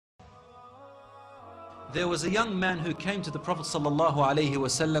There was a young man who came to the Prophet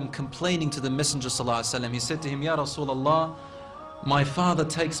ﷺ complaining to the Messenger ﷺ. He said to him, Ya Rasulullah, my father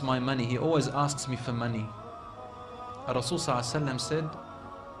takes my money. He always asks me for money. Rasul ﷺ said,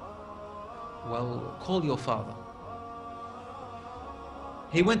 well, call your father.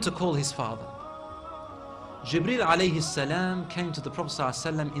 He went to call his father. Jibreel alayhi salam came to the Prophet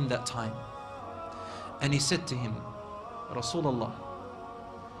ﷺ in that time. And he said to him, Rasulullah,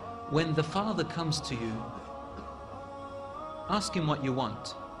 when the father comes to you, ask him what you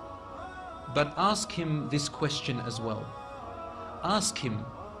want. But ask him this question as well. Ask him,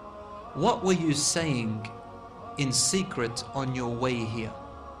 what were you saying in secret on your way here?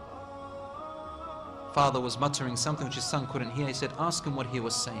 Father was muttering something which his son couldn't hear. He said, ask him what he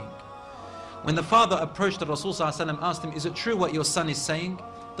was saying. When the father approached the Rasul ﷺ, asked him, is it true what your son is saying?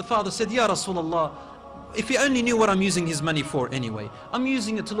 The father said, Ya Rasulullah, if he only knew what I'm using his money for anyway. I'm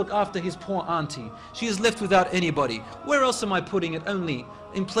using it to look after his poor auntie. She is left without anybody. Where else am I putting it? Only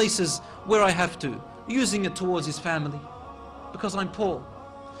in places where I have to. Using it towards his family. Because I'm poor.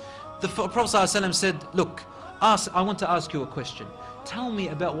 The Prophet ﷺ said, look, I want to ask you a question. Tell me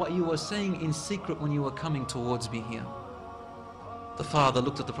about what you were saying in secret when you were coming towards me here. The father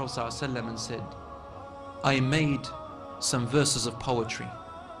looked at the Prophet ﷺ and said, I made some verses of poetry.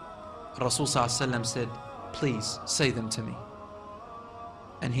 Rasul ﷺ said, please say them to me.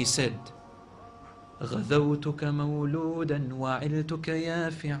 And he said, غذوتك مولودا وعلتك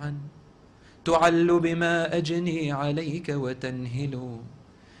يافعا تعل بما أجني عليك وتنهل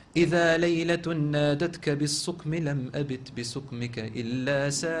إذا ليلة نادتك بالسقم لم أبت بسقمك إلا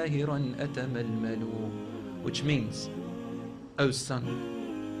ساهرا أتململ. Which means, O son,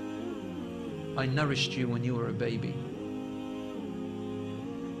 I nourished you when you were a baby.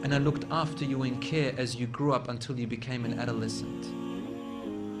 And I looked after you in care as you grew up until you became an adolescent.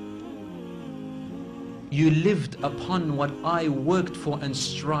 You lived upon what I worked for and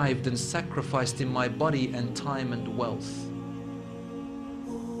strived and sacrificed in my body and time and wealth,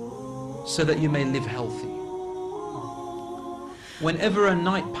 so that you may live healthy. Whenever a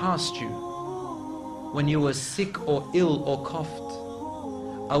night passed you, when you were sick or ill or coughed,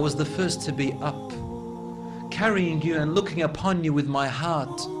 I was the first to be up, carrying you and looking upon you with my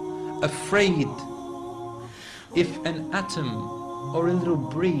heart, afraid if an atom or a little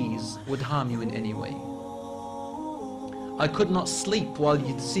breeze would harm you in any way. I could not sleep while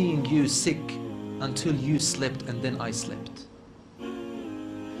seeing you sick until you slept, and then I slept.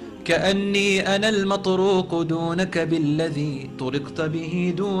 كأني أنا المطروق دونك بالذي طرقت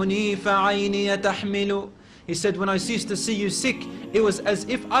به دوني فعيني تحمل. He said, when I ceased to see you sick, it was as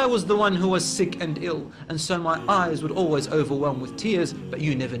if I was the one who was sick and ill, and so my eyes would always overwhelm with tears, but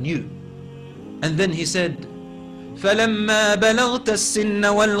you never knew. And then he said, فلما بلغت السن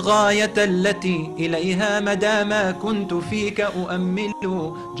والغاية التي إليها مدى ما كنت فيك أؤمل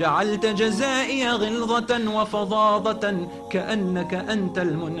جعلت جزائي غلظة وفظاظة كأنك أنت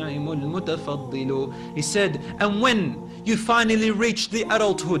المنعم المتفضل. He said, and when you finally reached the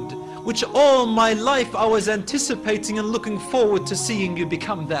adulthood, which all my life I was anticipating and looking forward to seeing you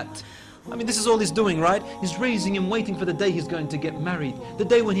become that. I mean, this is all he's doing, right? He's raising him, waiting for the day he's going to get married, the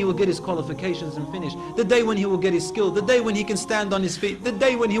day when he will get his qualifications and finish, the day when he will get his skill, the day when he can stand on his feet, the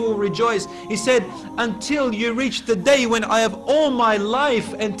day when he will rejoice. He said, until you reach the day when I have all my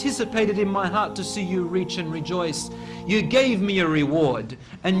life anticipated in my heart to see you reach and rejoice. You gave me a reward,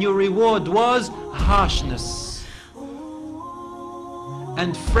 and your reward was harshness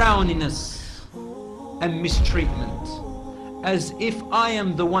and frowniness and mistreatment, as if I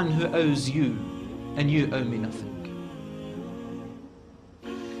am the one who owes you and you owe me nothing.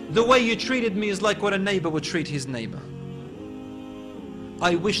 The way you treated me is like what a neighbor would treat his neighbor.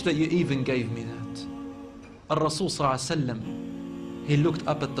 I wish that you even gave me that. Al-Rasul ﷺ, he looked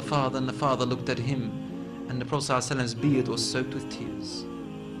up at the father, and the father looked at him, and the Prophet ﷺ's beard was soaked with tears.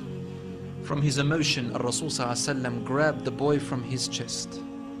 From his emotion, Al-Rasul ﷺ grabbed the boy from his chest.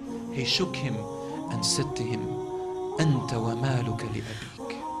 He shook him and said to him, أنت ومالك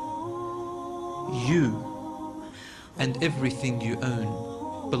لأبيك. You and everything you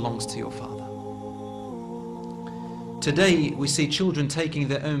own belongs to your father. Today we see children taking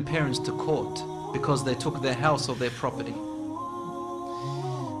their own parents to court because they took their house or their property.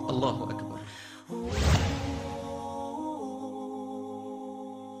 Allahu Akbar.